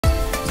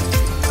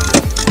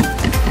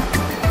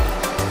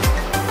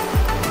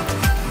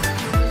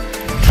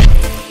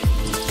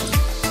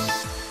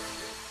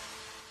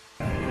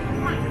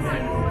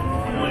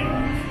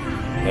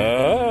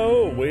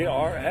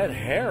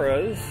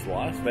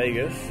Las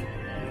Vegas.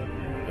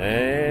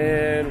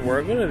 And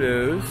we're gonna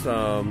do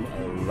some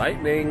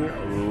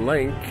Lightning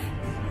Link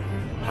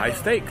high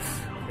stakes.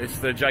 It's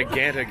the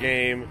gigantic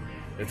game.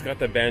 It's got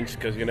the bench,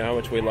 because you know how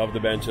much we love the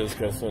benches,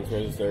 because since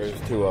there's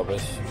two of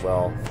us,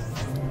 well,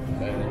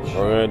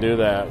 we're gonna do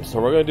that. So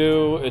we're gonna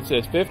do, it's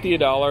 $50,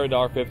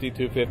 $1.50,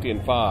 $2.50,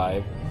 and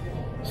 $5.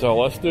 So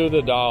let's do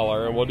the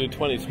 $1, and we'll do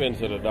 20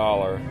 spins at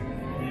 $1.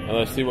 And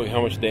let's see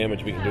how much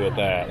damage we can do with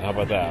that. How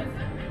about that?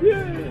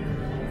 Yeah.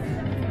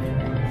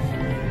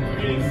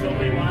 We're getting so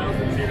many miles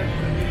this year,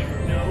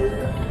 no.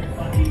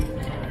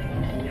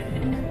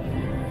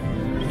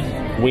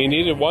 We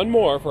needed one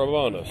more for a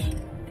bonus.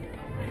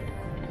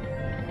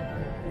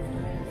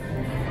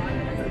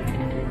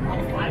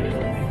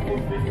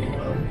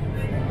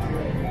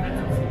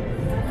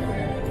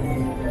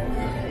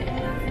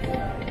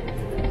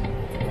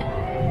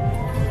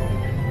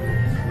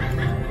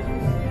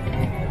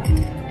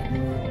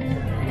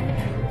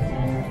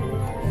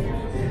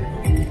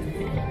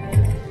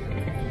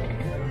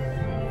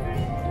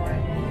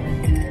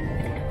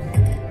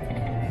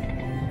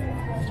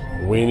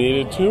 We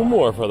needed 2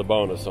 more for the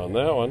bonus on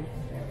that one.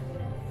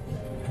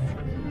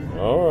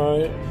 All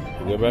right,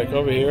 get back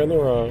over here in the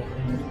row.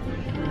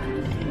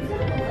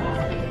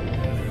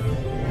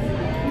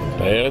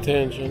 Pay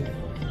attention.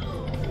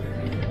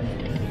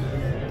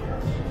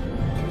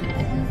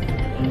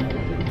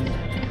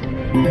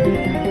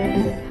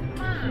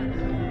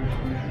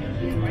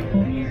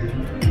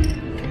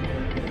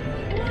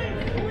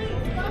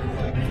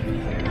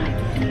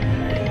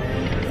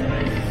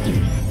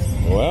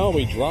 Well,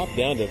 we dropped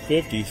down to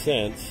 50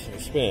 cents a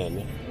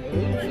spin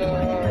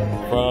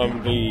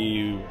from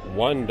the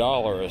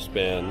 $1 a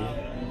spin,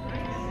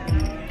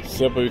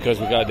 simply because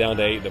we got down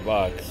to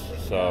 $8.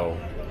 So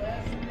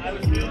I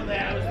was feeling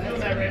that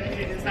right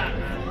between the top.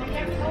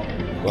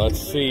 Let's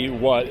see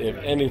what, if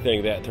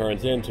anything, that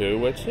turns into,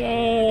 which, I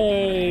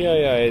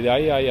don't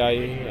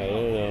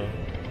know.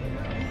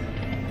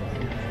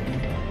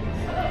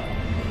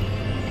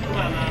 Come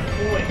on, man,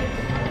 boy.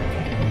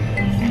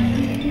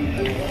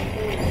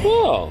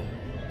 Well,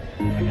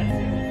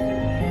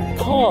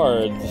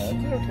 cards. That's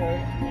okay.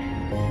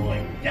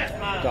 Yes,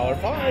 man.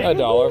 $1.05.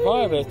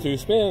 $1.05, that's 2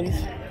 spins.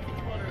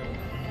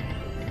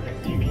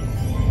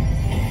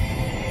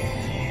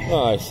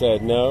 I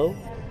said no.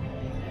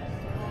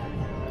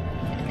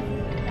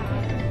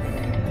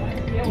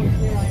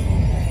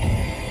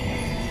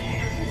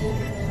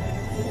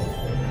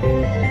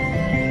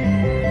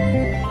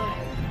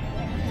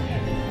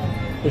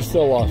 We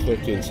still lost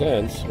 15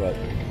 cents, but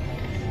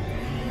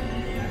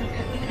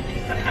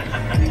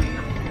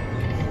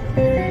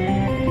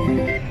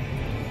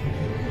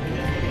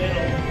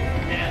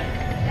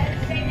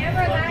They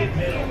never like it.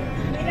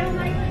 They don't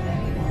like it.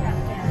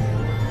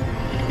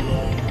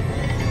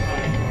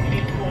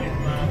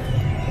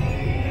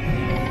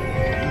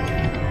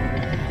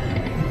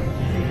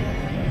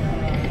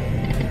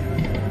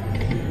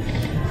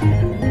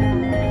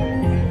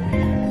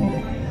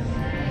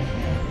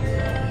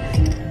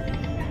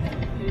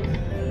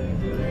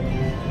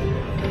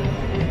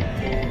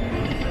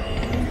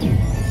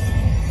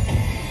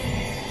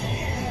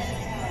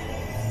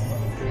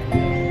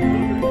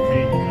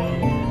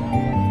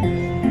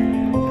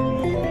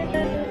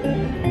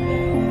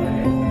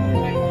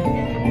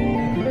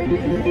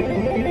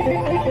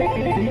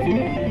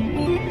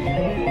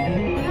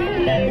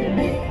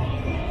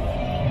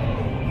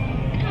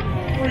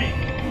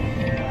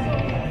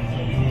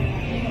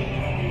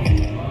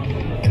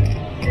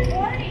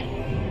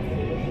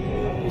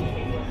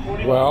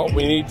 well,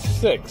 we need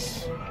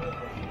 6,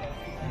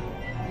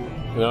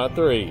 not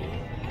 3.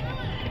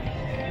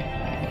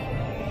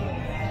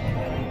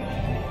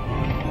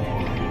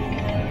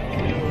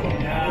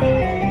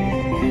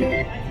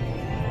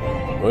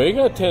 We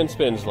got 10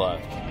 spins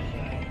left.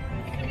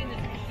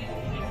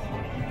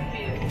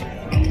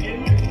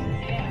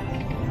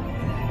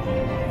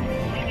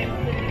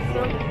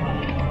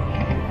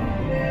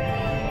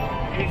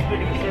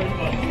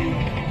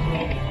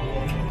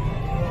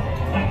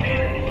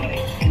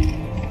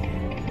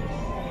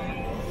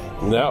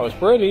 And that was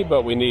pretty,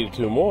 but we needed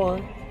 2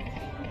 more.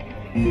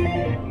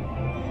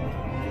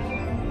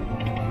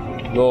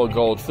 Little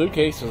gold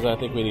suitcases, I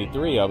think we need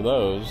 3 of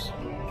those.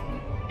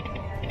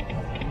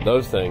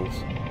 Those things.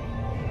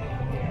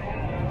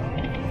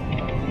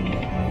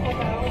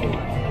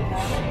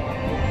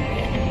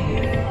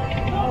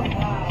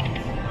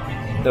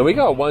 And we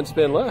got 1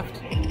 spin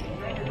left.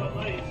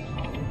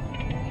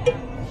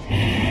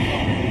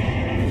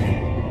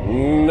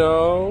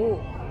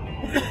 No.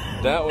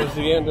 That was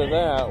the end of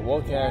that.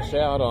 We'll cash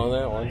out on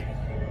that one.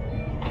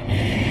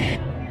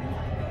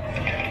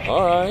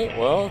 Alright,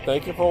 well,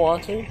 thank you for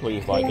watching.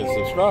 Please like and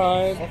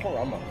subscribe.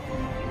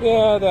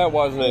 Yeah, that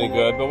wasn't any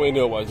good, but we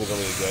knew it wasn't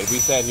going to be good. We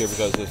sat here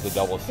because it's a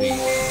double seat.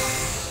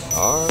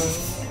 Alright.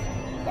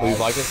 Please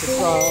like and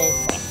subscribe.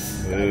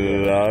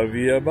 Love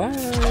you.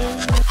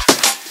 Bye.